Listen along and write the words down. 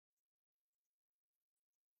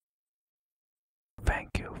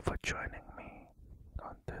you for joining me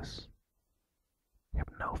on this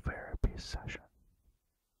hypnotherapy session.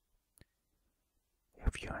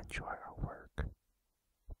 If you enjoy our work,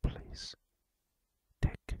 please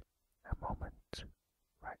take a moment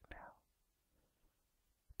right now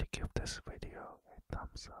to give this video a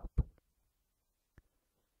thumbs up.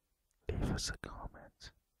 Leave us a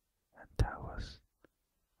comment and tell us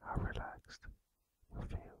how relaxed you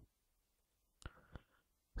feel.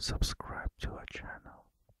 Subscribe to our channel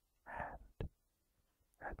and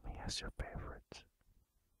add me as your favorite.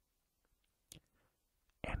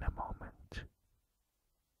 In a moment,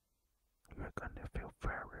 you're going to feel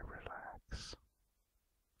very relaxed,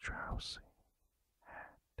 drowsy,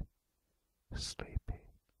 and sleepy.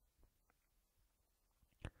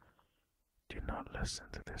 Do not listen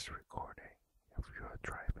to this recording if you are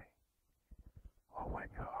driving or when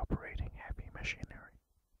you're operating heavy machinery.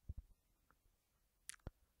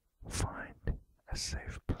 Find a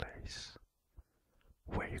safe place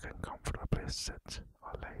where you can comfortably sit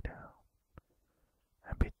or lay down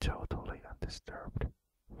and be totally undisturbed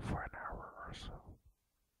for an hour or so.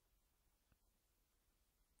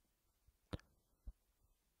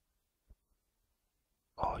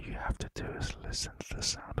 All you have to do is listen to the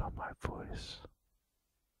sound of my voice,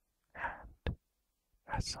 and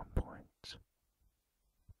at some point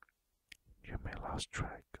you may lose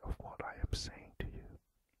track of what I am saying to you.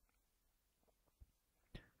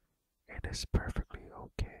 It is perfectly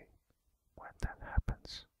okay when that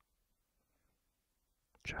happens.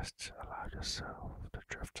 Just allow yourself to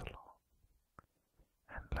drift along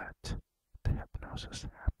and let the hypnosis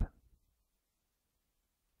happen.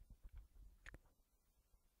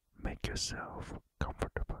 Make yourself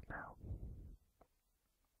comfortable now.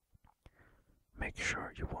 Make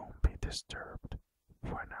sure you won't be disturbed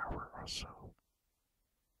for an hour or so.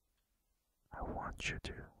 I want you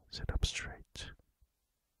to sit up straight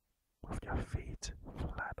with your feet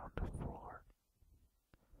flat on the floor.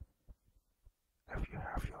 If you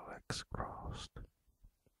have your legs crossed,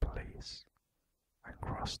 please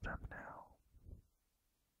uncross them now.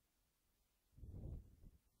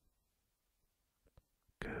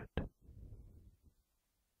 Good.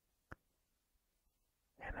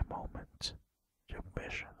 In a moment, your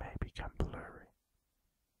vision may become blurry.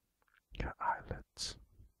 Your eyelids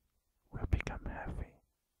will become heavy.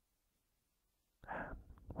 And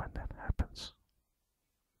when that happens,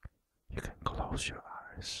 you can close your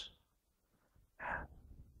eyes and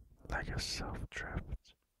let yourself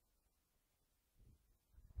drift.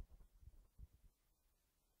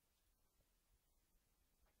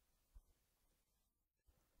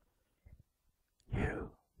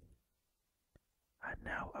 You are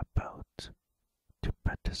now about to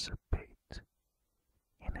participate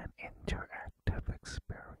in an interactive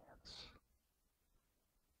experience.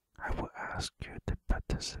 I will ask you to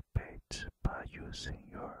participate by using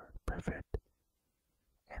your vivid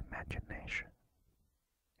imagination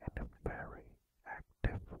in a very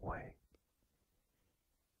active way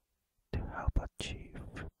to help achieve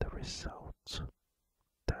the results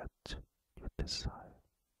that you desire.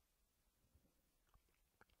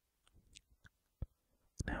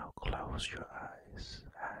 Now close your eyes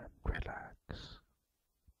and relax.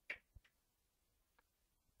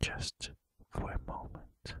 Just for a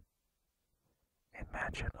moment,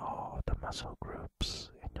 imagine all the muscle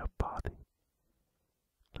groups in your body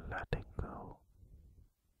letting go.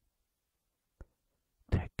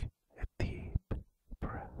 Take a deep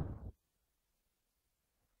breath.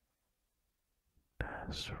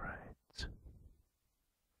 That's right.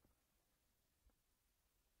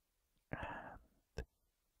 And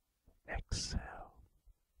exhale.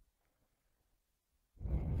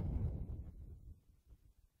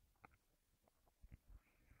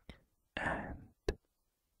 And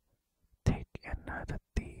take another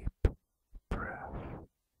deep breath.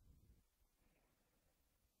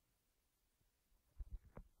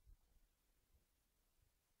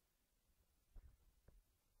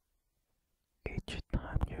 Each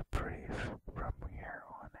time you breathe from here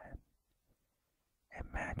on in,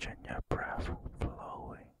 imagine your breath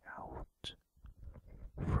flowing out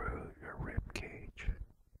through your rib cage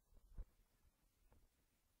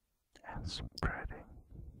and spreading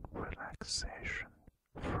relaxation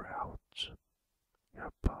throughout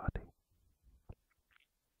your body.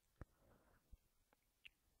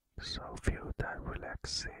 So feel that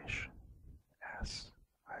relaxation as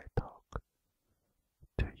I talk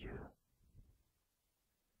to you.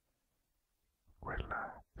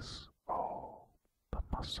 Relax all the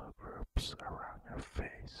muscle groups around your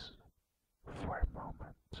face for a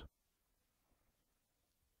moment.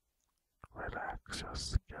 Relax your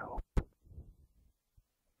scalp,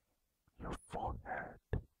 your forehead,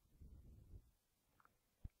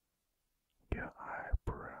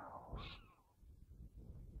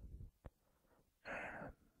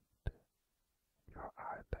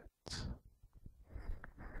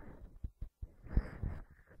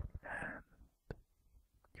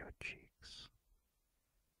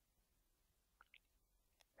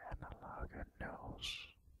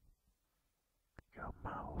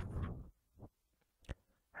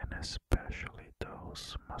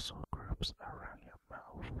 those muscle groups around your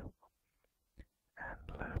mouth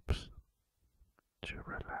and lips to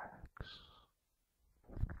relax.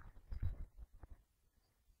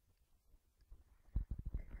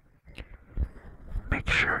 Make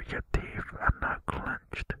sure your teeth are not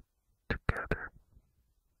clenched together.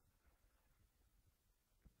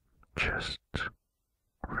 Just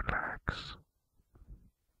relax.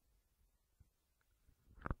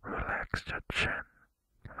 Relax your chin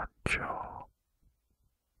and jaw.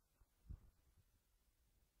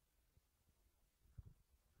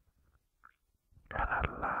 And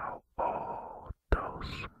allow all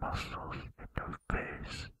those muscles in your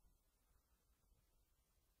face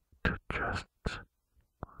to just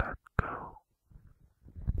let go.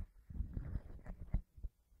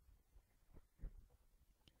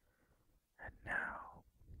 And now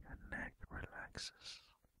your neck relaxes.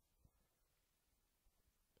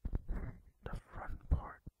 The front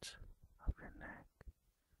part of your neck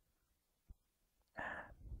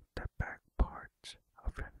and the back part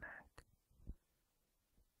of your neck,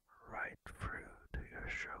 right through to your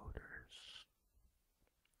shoulders.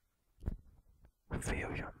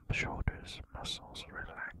 Feel your shoulders muscles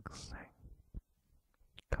relaxing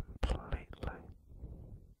completely.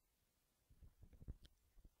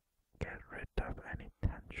 Get rid of any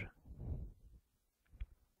tension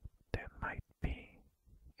that might be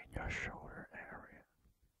in your shoulder area.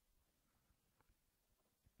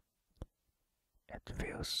 It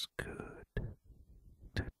feels good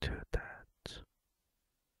to do that.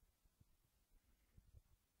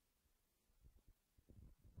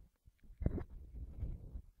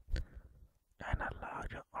 And allow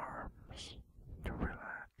your arms to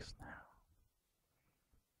relax now.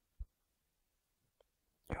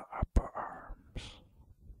 Your upper arms,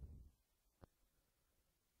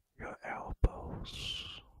 your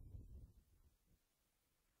elbows,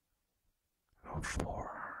 your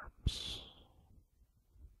forearms.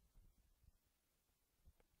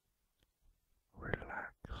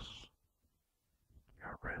 Relax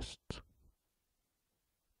your wrists,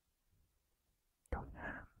 your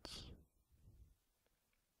hands,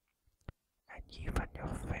 and even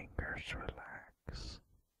your fingers relax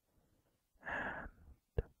and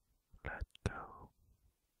let go.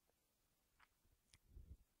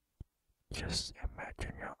 Just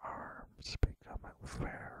imagine your arms becoming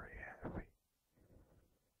very heavy,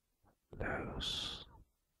 loose,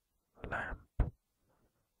 limp,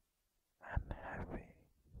 and heavy.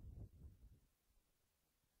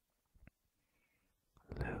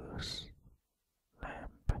 Loose,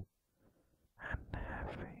 limp, and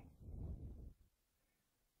heavy.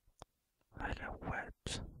 Like a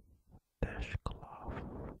wet dishcloth.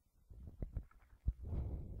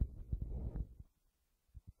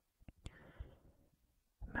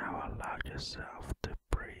 Now allow yourself to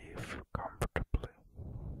breathe comfortably.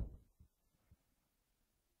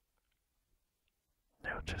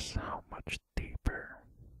 Notice how much deeper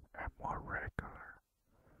and more regular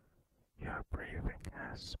your breathing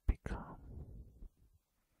has become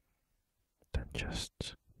than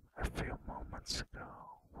just a few moments ago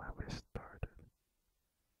when we started.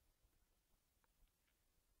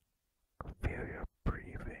 Feel your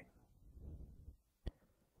breathing.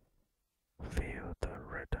 Feel the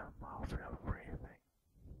rhythm of your breathing.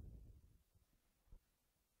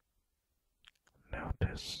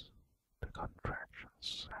 Notice the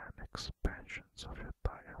contractions and expansions of your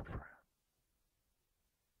diaphragm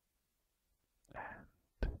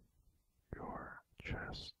and your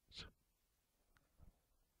chest.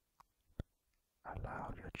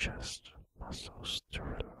 Allow your chest muscles to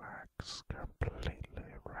relax completely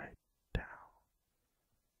right down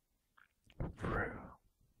through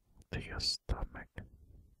to your stomach.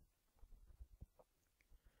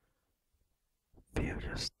 Feel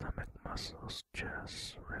your stomach muscles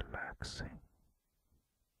just relaxing.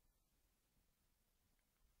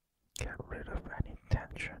 Get rid of any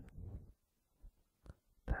tension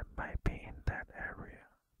that might be in that area.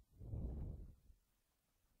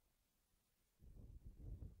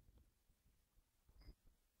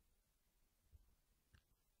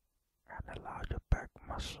 And allow your back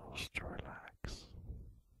muscles to relax.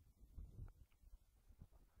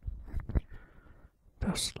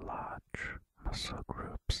 Those large muscle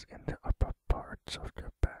groups in the upper parts of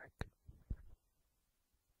your back,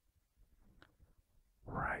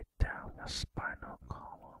 right down your spinal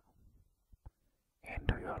column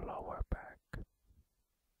into your lower back.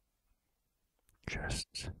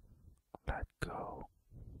 Just let go.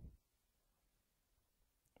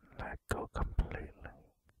 Let go completely.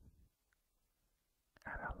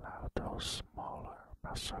 And allow those smaller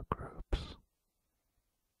muscle groups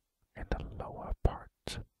in the lower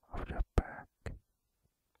part of your back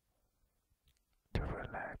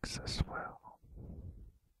relax as well.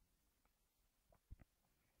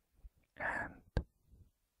 And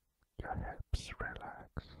your hips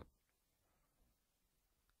relax.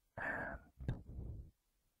 And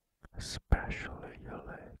especially your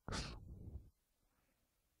legs,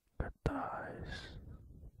 your thighs,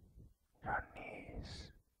 your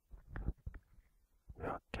knees,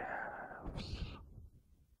 your calves,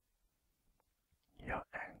 your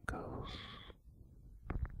ankles,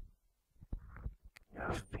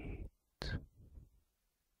 your feet,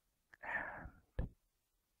 and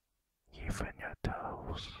even your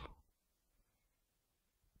toes.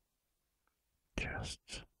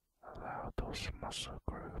 Just allow those muscle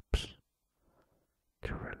groups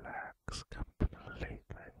to relax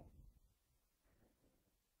completely,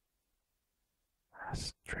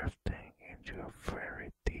 as drifting into a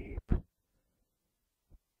very deep,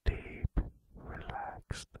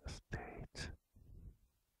 relaxed state.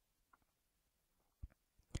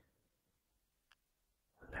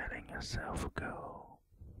 Letting yourself go,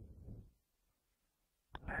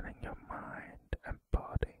 letting your mind and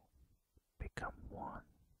body become one,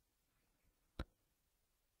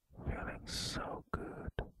 feeling so good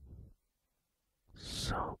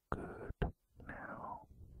now.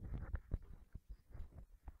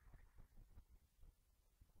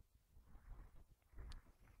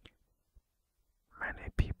 Many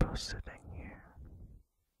people sitting here,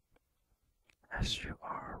 as you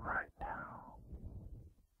are right now,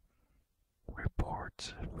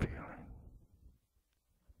 report feeling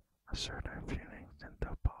certain feelings in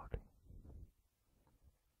their body.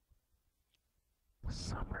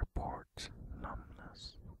 Some report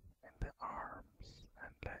numbness in the arms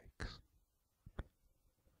and legs.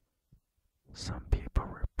 Some people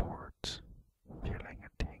report feeling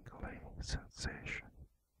a tingling sensation,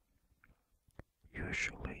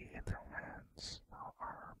 usually in the hands or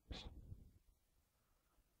arms.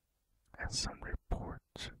 And some report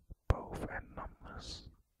both a numbness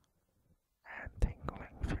and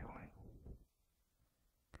tingling feeling.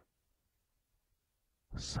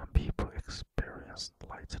 Some people experience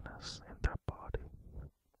lightness in their body,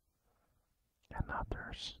 and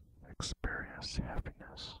others experience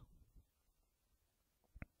heaviness.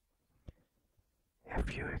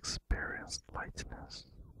 If you experience lightness,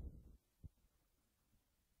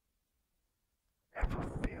 ever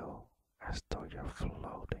feel as though you're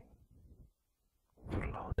floating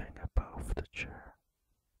above the chair?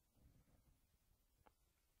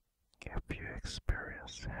 If you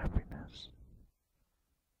experience heaviness,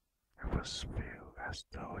 ever feel as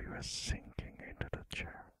though you are sinking into the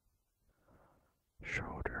chair,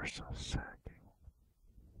 shoulders are sagging?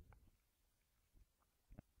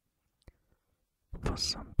 For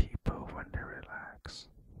some people, when they relax,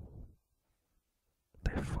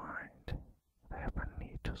 they find they have a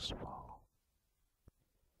need to swallow.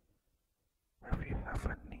 If you have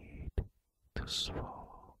a need to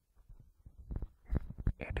swallow,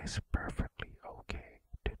 it is perfectly okay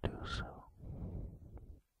to do so.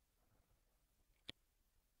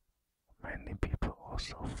 Many people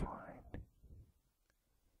also find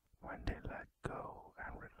when they let go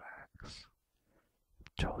and relax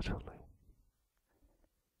totally,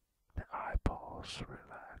 the eyeballs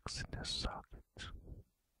relax in their sockets,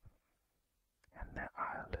 and their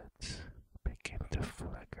eyelids begin to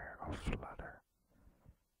flicker or flutter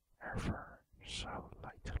ever so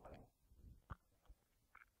lightly.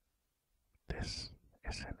 This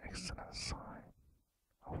is an excellent sign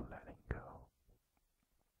of letting go.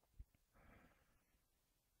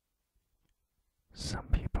 Some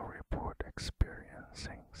people report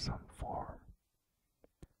experiencing some form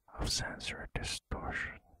of sensory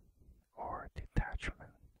distortion or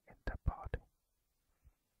detachment in the body.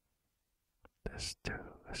 This too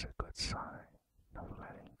is a good sign of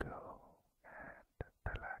letting go and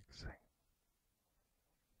relaxing.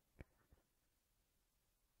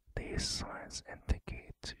 These signs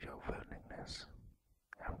indicate your willingness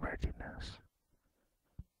and readiness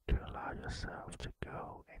to allow yourself to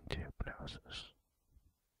go into hypnosis.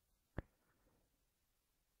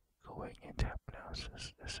 Going into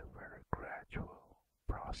hypnosis is a very gradual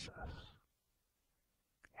process,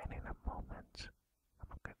 and in a moment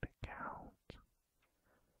I'm going to count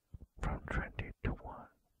from 20 to 1.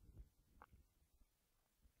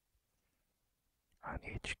 On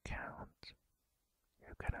each count,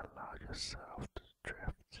 you can allow yourself to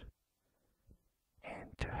drift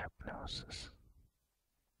into hypnosis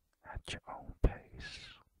at your own pace.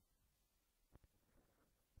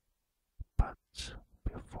 But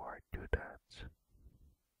before I do that,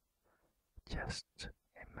 just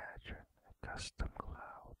imagine a custom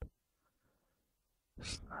cloud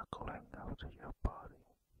snuggling up to your body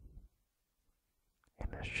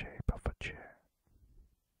in a the shape of a chair.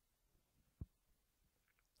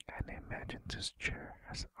 And imagine this chair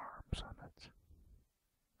has arms on it.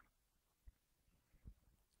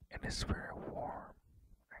 It is very warm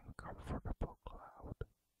and comfortable cloud.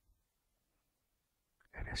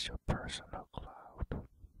 It is your personal cloud.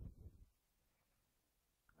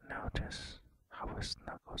 Notice how it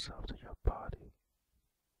snuggles up to your body.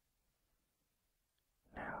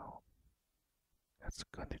 Now, it's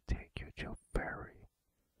going to take you to a very,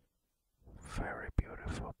 very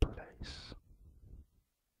beautiful place.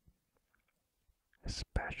 A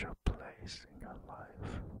special place in your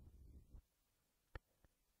life.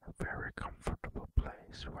 A very comfortable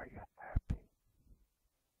place where you're happy.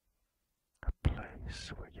 A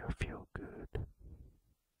place where you feel good.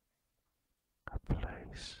 A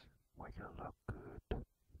place where you look good.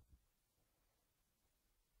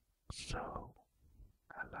 So,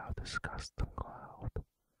 allow this custom cloud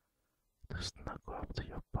to snuggle up to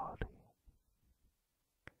your body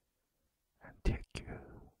and take you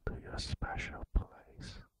to your special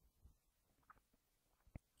place.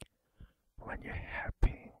 When you're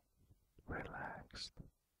happy, relaxed,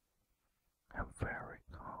 and very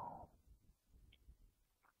calm.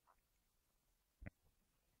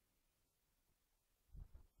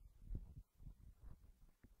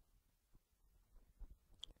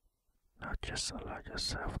 Now just allow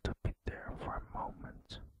yourself to be there for a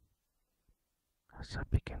moment. As I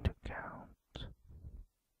begin to count,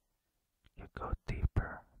 you go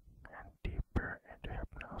deeper and deeper into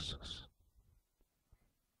hypnosis.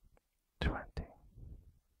 20.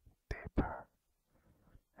 Deeper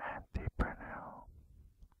and deeper now.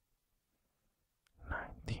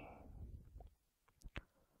 19.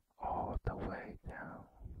 All the way down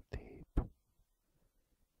deep.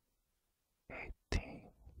 18.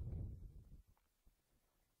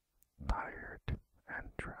 Tired and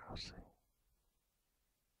drowsy.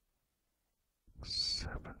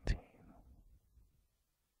 17.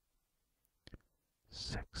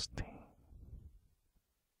 16.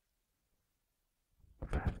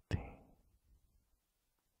 15.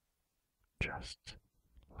 Just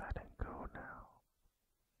letting go now.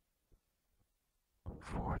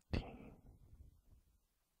 14.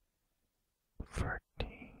 13.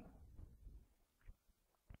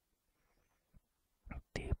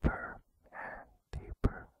 Deeper and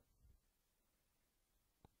deeper.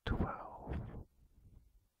 12.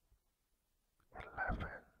 11.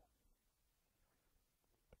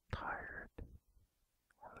 Tired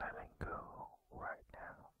and letting go right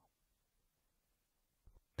now.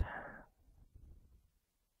 10.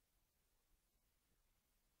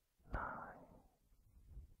 9.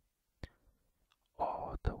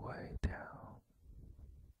 All the way down.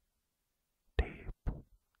 Deep.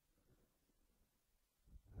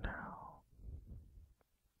 Now.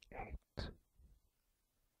 8.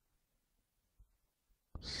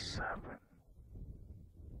 7.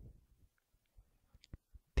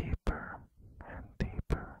 Deeper and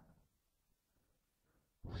deeper.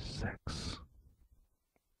 6.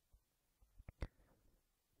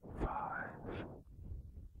 5.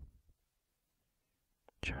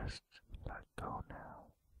 Just let go now.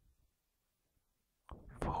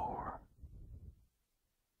 4.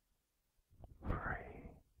 3.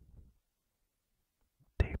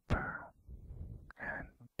 Deeper and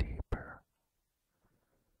deeper.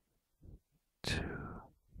 2.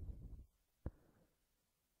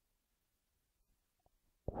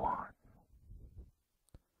 1.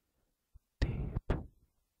 Deep,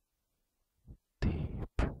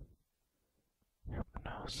 deep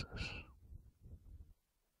hypnosis.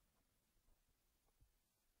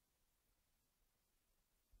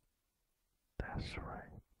 That's right.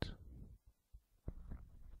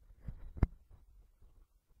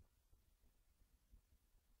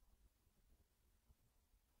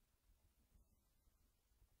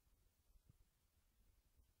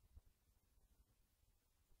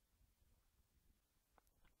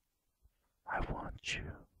 I want you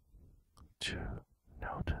to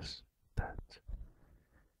notice that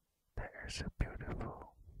there is a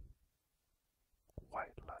beautiful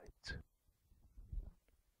white light.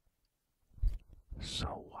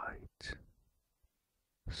 So white,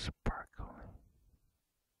 sparkling,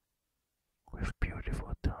 with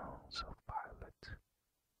beautiful tones of violet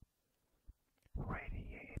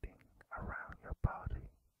radiating around your body.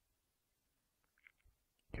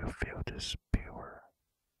 You feel this pure,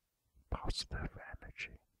 positive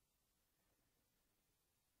energy.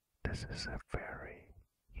 This is a very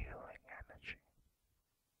healing energy.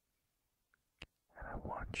 And I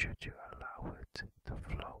want you to allow it to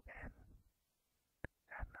flow in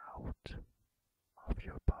and out of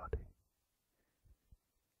your body.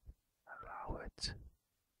 Allow it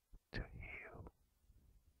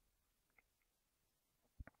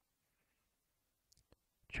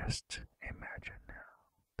Just imagine now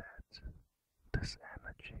that this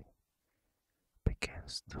energy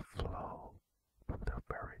begins to flow from the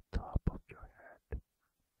very top of your head,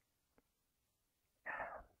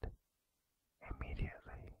 and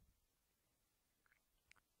immediately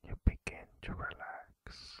you begin to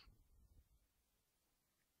relax.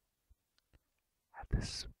 And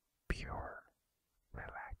this pure,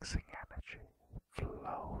 relaxing energy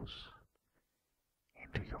flows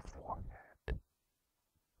into your forehead.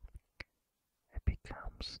 It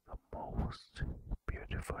becomes the most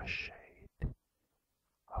beautiful shade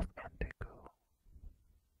of indigo.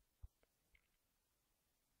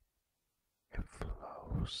 It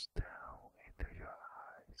flows down into your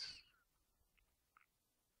eyes.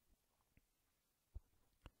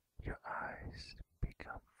 Your eyes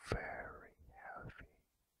become very heavy.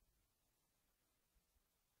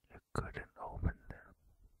 You couldn't open them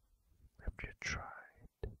if you tried.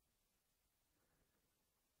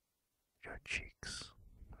 Your cheeks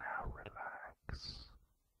now relax.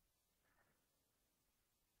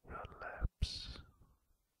 Your lips,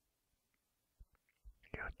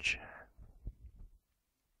 your chin,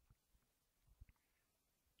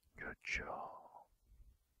 your jaw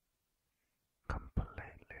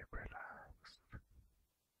completely relaxed.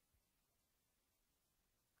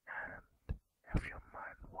 And if your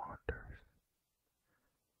mind wanders,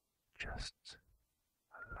 just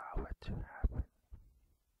allow it to happen.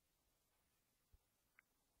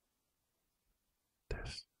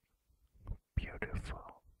 This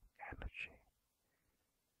beautiful energy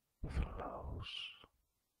flows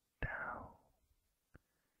down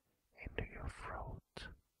into your throat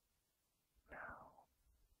now,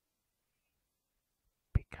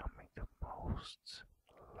 becoming the most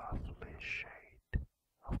lovely shade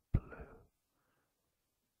of blue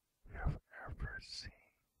you have ever seen.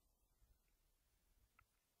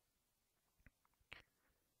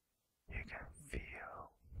 You can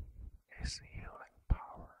feel its healing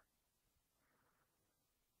power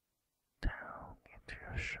down into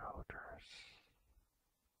your shoulders,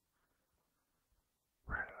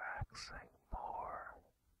 relaxing more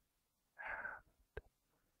and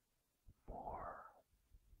more.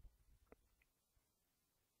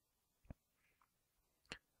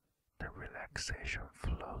 The relaxation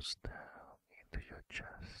flows down into your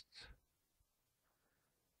chest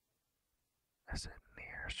as it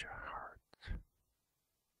nears your heart.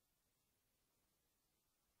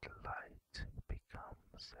 The light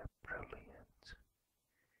becomes a brilliant,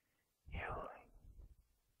 healing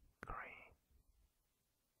green.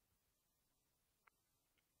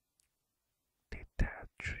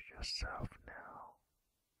 Detach yourself now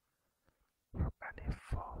from any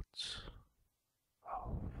thoughts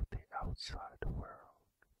of the outside world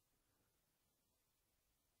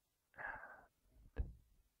and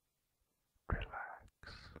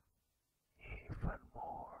relax even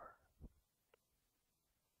more.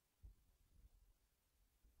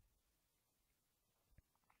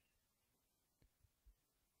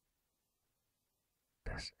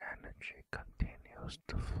 This energy continues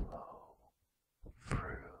to flow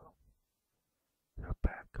through your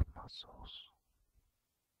back muscles,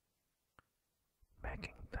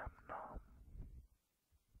 making them numb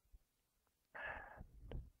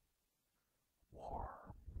and warm.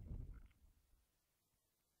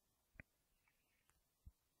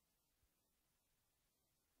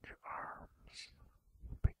 Your arms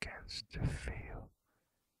begins to feel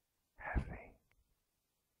heavy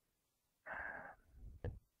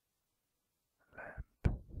and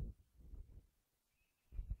limp.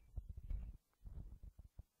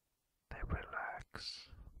 They relax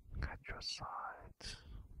at your sides,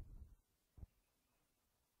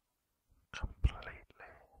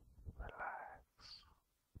 completely relax,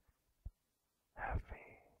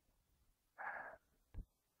 heavy and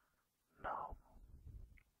numb.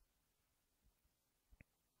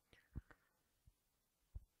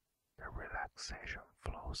 The relaxation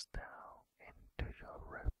flows down into your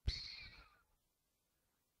ribs,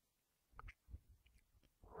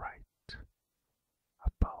 right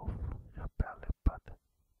above your belly button.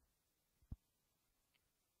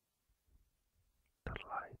 The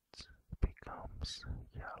light becomes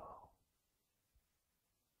yellow.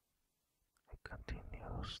 It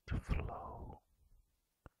continues to flow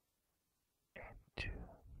into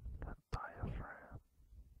the diaphragm.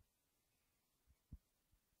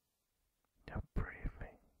 Your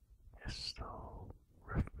breathing is so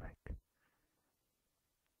rhythmic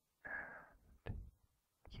and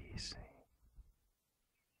easy.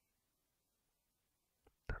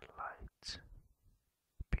 The light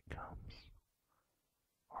becomes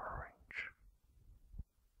orange.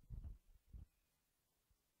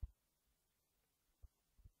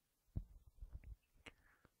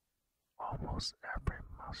 almost every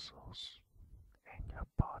muscles in your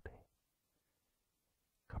body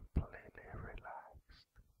completely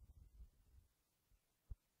relaxed.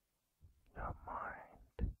 Your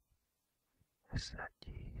mind is at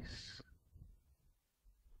ease.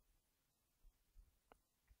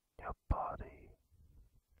 Your body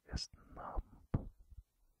is numb.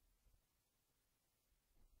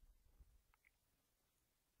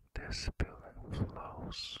 This feeling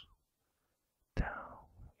flows down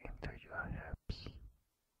into your hips.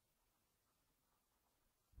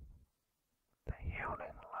 The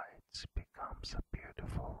healing light becomes a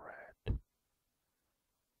beautiful red.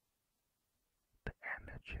 The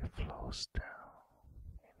energy flows down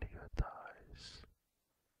into your thighs,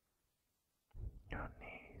 your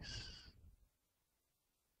knees,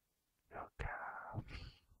 your calves,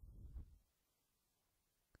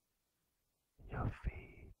 your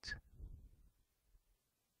feet,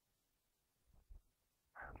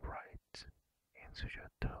 and right into your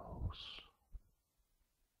toes.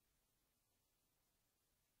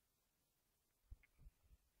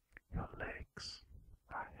 Your legs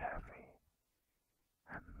are heavy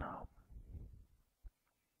and numb.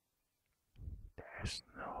 There is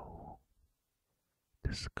no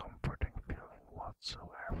discomforting feeling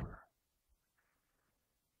whatsoever.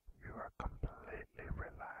 You are completely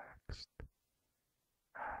relaxed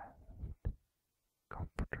and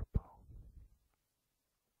comfortable.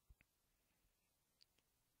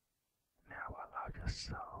 Now allow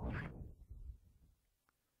yourself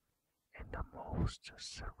in the most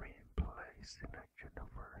serene place in the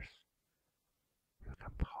universe you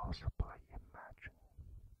can possibly imagine.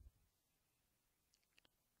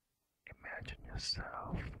 Imagine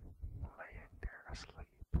yourself laying there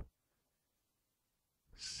asleep.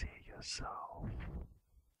 See yourself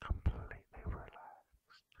completely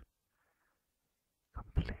relaxed,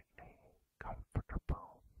 completely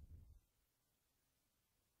comfortable.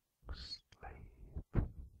 Sleep,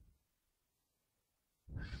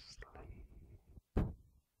 sleep.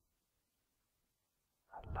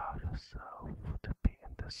 Allow yourself to be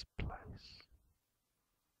in this place.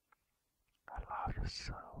 Allow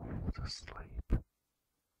yourself to sleep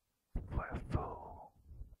for a full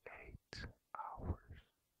 8 hours.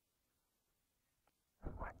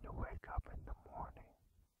 And when you wake up in the morning,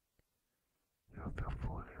 you'll feel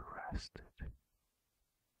fully rested.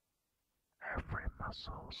 Every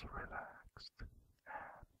muscle's relaxed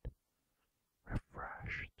and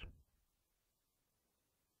refreshed,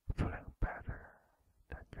 feeling better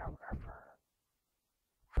than you've ever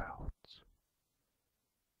felt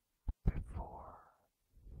before.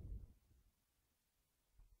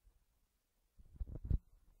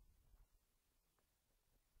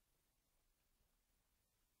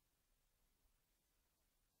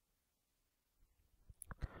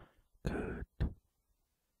 Good.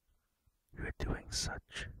 You're doing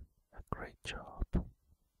such a great job.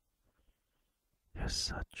 You're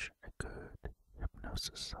such a good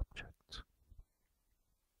hypnosis subject.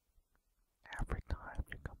 Every time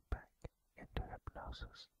you come back into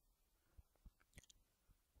hypnosis,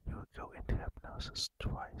 you'll go into hypnosis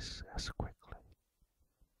twice as quickly,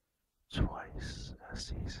 twice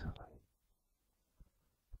as easily,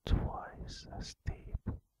 twice as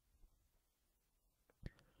deep,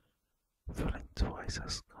 feeling twice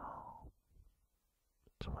as calm,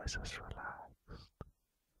 twice as relaxed,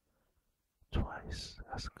 twice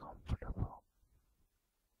as comfortable.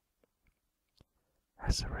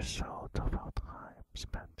 As a result of our time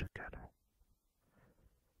spent together,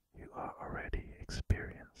 you are already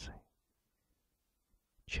experiencing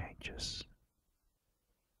changes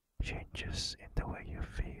in the way you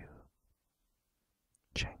feel,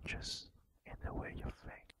 changes in the way you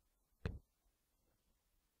think,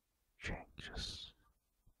 changes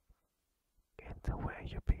in the way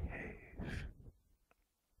you behave.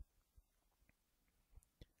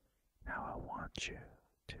 Now I want you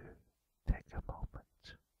to take a moment.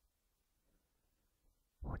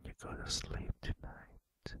 When you go to sleep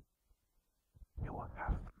tonight, you will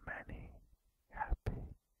have many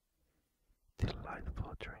happy,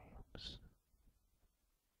 delightful dreams.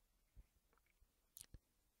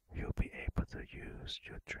 You'll be able to use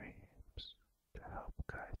your dreams to help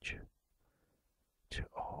guide you to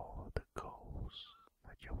all the goals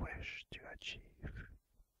that you wish to achieve.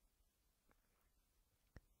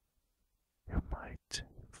 You might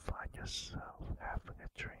find yourself having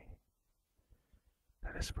a dream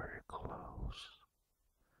that is very close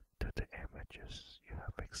to the images you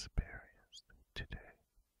have experienced today.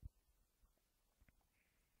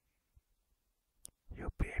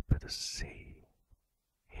 You'll be able to see,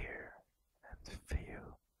 hear, and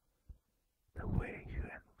feel the way you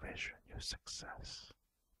envision your success.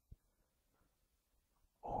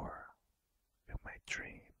 Or you may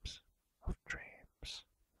dreams of dreams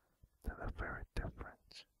that are very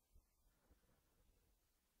different.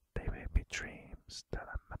 They may be dreams that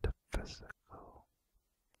are metaphysical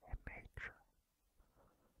in nature.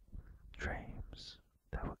 Dreams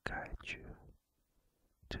that will guide you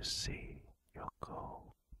to see your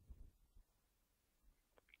goal.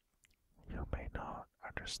 You may not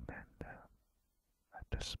understand them at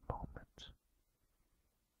this moment,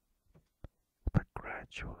 but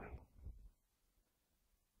gradually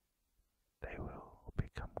they will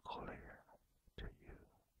become clear to you.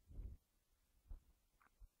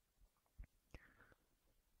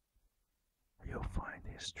 You'll find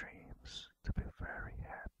these dreams to be very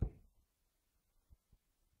happy,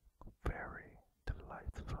 very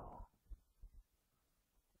delightful,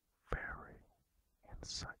 very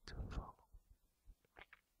insightful.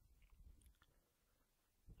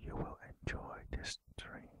 You will enjoy these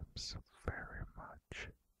dreams very much.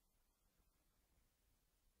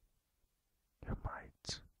 You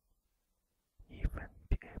might even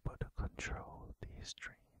be able to control these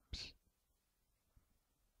dreams.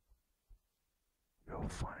 You'll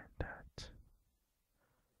find that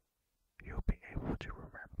you'll be able to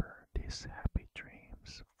remember these happy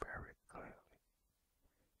dreams very clearly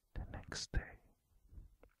the next day.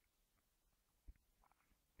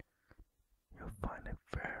 You'll find it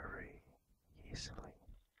very easily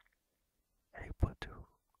able to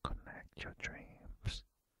connect your dreams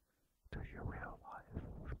to your real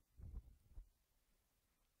life.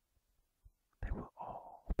 They will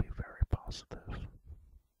all be very positive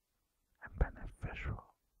and beneficial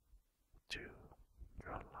to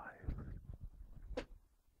your life,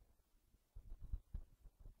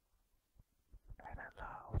 and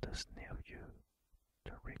allow this new you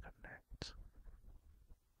to reconnect.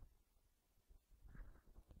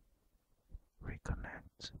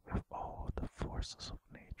 Reconnect with all the forces of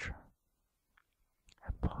nature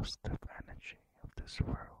and positive energy of this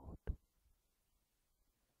world.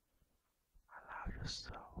 Allow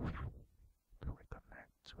yourself to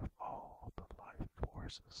reconnect with all the life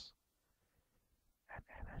forces and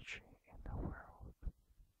energy in the world.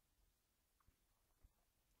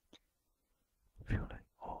 Feeling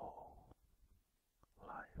all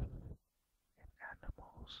life in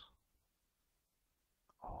animals,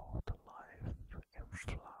 all the life in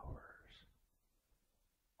flowers,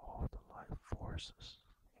 all the life forces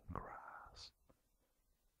in grass,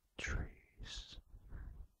 trees,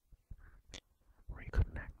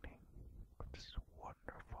 reconnecting with this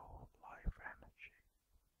wonderful life energy.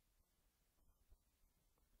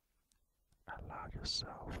 Allow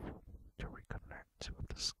yourself to reconnect with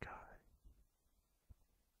the sky,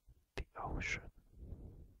 the ocean,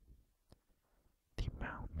 the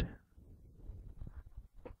mountain,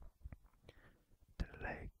 the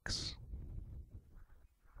lakes,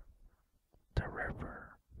 the river,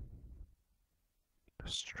 the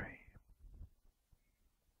stream,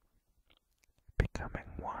 becoming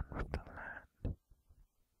one with the land,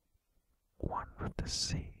 one with the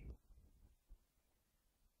sea,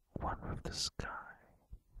 one with the sky.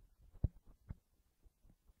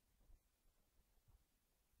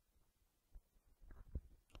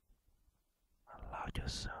 Allow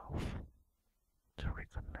yourself to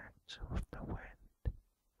reconnect with the wind,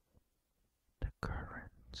 the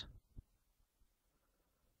current,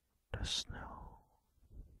 the snow,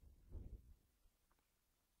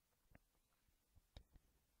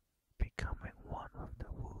 becoming one with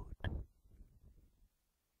the wood,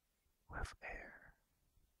 with air,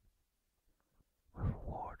 with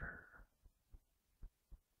water,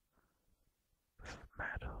 with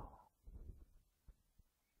metal,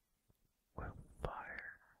 with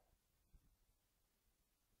fire,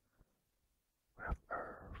 with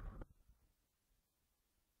earth.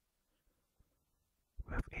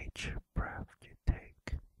 With each breath you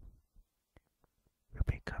take, you're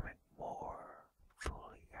becoming more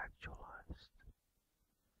fully actualized,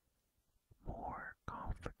 more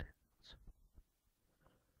confident,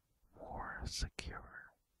 more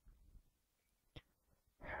secure,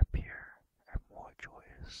 happier and more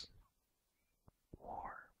joyous,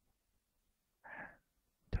 warm and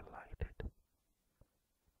delighted,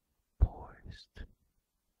 poised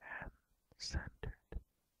and centered.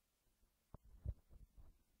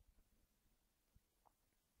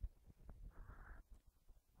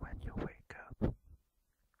 When you wake up,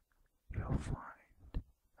 you'll find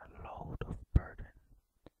a load of burden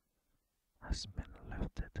has been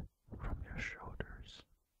lifted from your shoulders.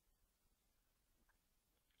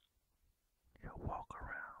 You'll walk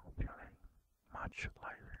around feeling much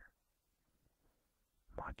lighter,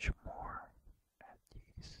 much more at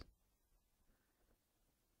ease.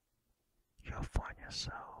 You'll find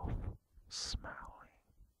yourself smiling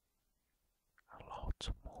a lot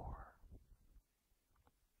more,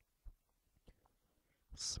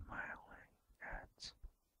 smiling at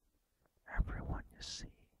everyone you see,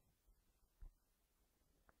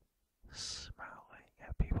 smiling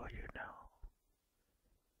at people you know,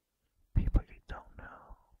 people you don't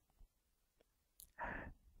know,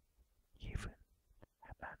 and even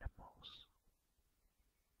at animals.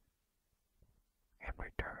 In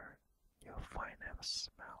return, you'll find them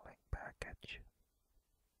smiling back at you.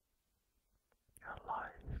 Your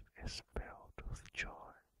life is filled with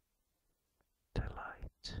joy,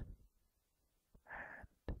 delight,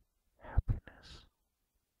 and happiness.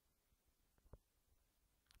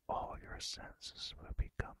 All your senses will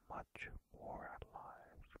become much more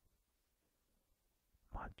alive,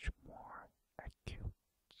 much more acute.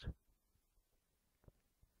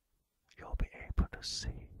 You'll be able to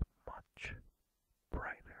see much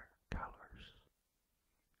brighter colors,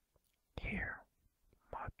 hear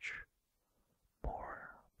much more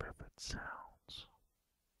vivid sounds,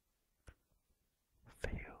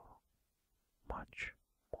 feel much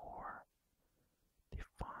more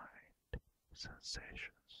defined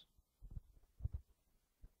sensations.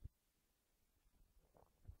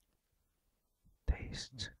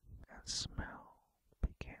 Taste and smell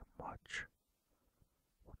became much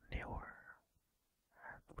newer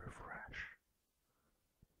and refreshed.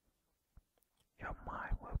 Your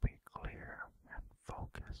mind will be clear and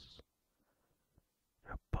focused.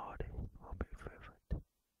 Your body will be vivid,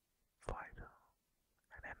 vital,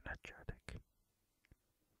 and energetic.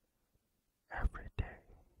 Every day,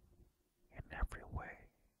 in every way,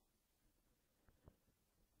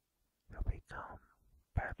 you'll become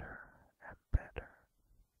better and better,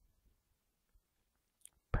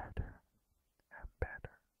 better and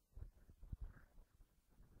better.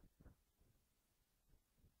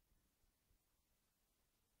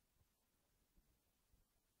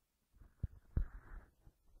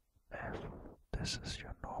 If this is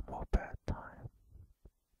your normal bedtime,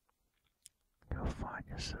 you'll find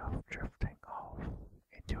yourself drifting off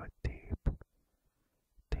into a deep,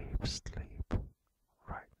 deep sleep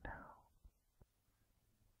right now.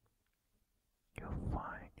 You'll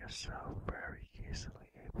find yourself very easily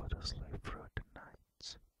able to sleep through the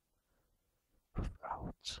night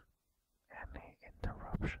without any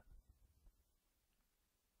interruption.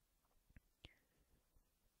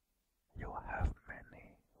 You'll have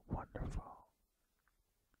many wonderful,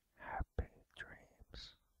 happy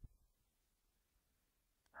dreams,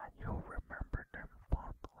 and you'll remember them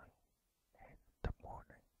fondly in the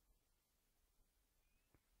morning.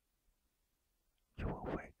 You will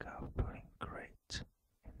wake up feeling great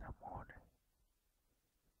in the morning,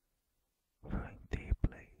 feeling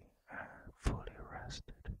deeply and fully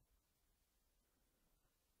rested,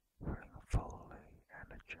 feeling fully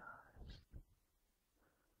energized,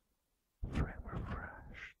 feeling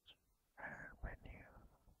refreshed and renewed,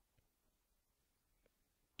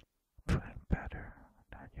 feeling better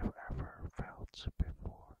than you ever felt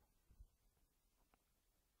before.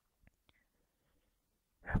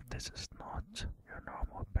 If this is not your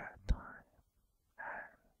normal bedtime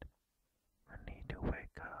and you need to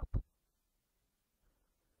wake up,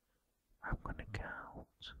 I'm gonna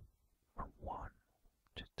count from 1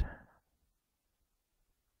 to 10.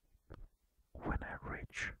 When I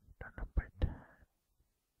reach the number 10,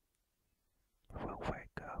 you will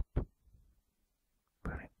wake up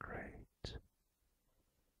feeling great,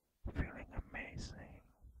 feeling amazing,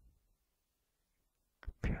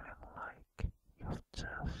 feeling like you've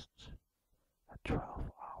just had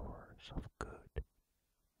 12 hours of good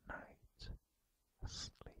night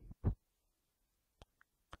sleep.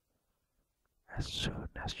 As soon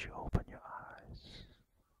as you open your eyes,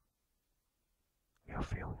 you'll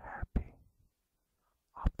feel happy,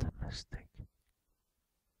 optimistic,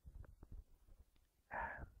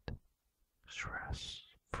 and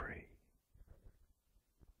stress-free,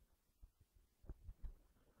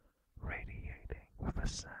 radiating with a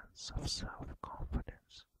sense of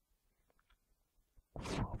self-confidence,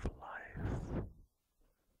 full of life,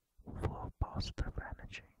 full of positive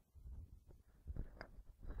energy.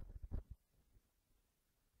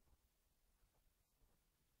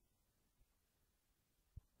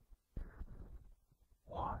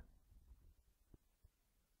 One,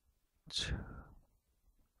 two,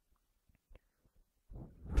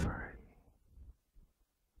 three,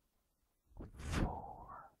 4,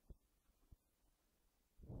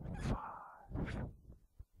 5,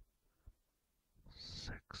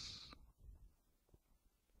 6,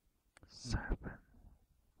 7,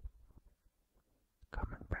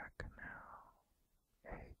 coming back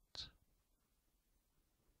now, 8,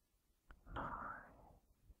 9,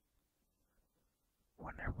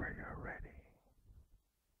 whenever you're ready.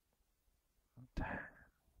 10.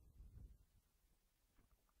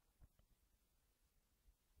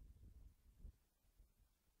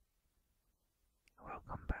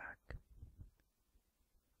 Welcome back.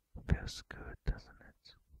 Feels good, doesn't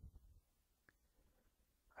it?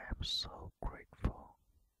 I am so grateful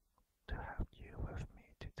to have you with me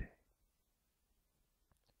today.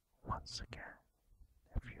 Once again,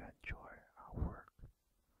 if you enjoy our work,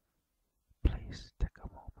 please take a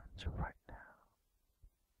moment right now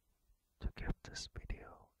to give this video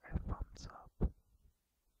a thumbs up.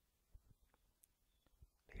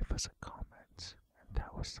 Leave us a comment and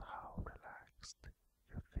tell us how relaxed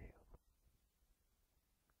you feel.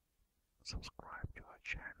 Subscribe to our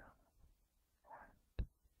channel and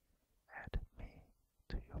add me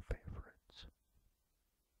to your favorites.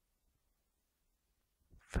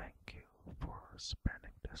 Thank you for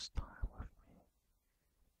spending this time with me.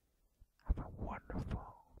 Have a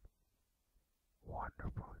wonderful,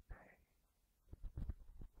 wonderful day.